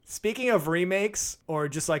Speaking of remakes or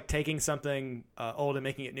just like taking something old and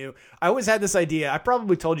making it new, I always had this idea. I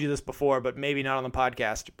probably told you this before, but maybe not on the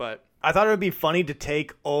podcast. But I thought it would be funny to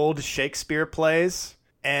take old Shakespeare plays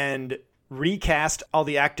and recast all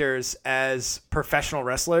the actors as professional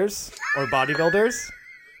wrestlers or bodybuilders.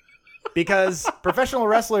 Because professional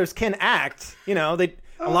wrestlers can act, a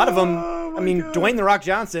lot of them. God. Dwayne "The Rock"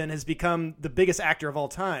 Johnson has become the biggest actor of all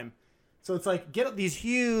time. So it's like, get these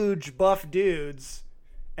huge buff dudes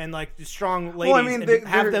and like strong ladies and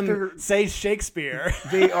have them say Shakespeare.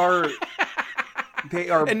 They are,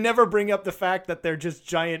 and never bring up the fact that they're just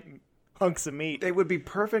giant hunks of meat. They would be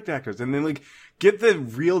perfect actors, and then like get the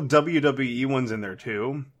real WWE ones in there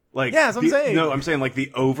too. Like, yeah, that's what I'm saying. No, I'm saying like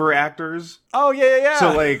the over actors. Oh, yeah.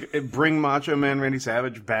 So like bring Macho Man Randy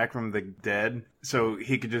Savage back from the dead so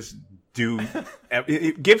he could just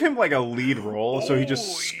give him like a lead role so he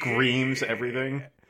just screams everything.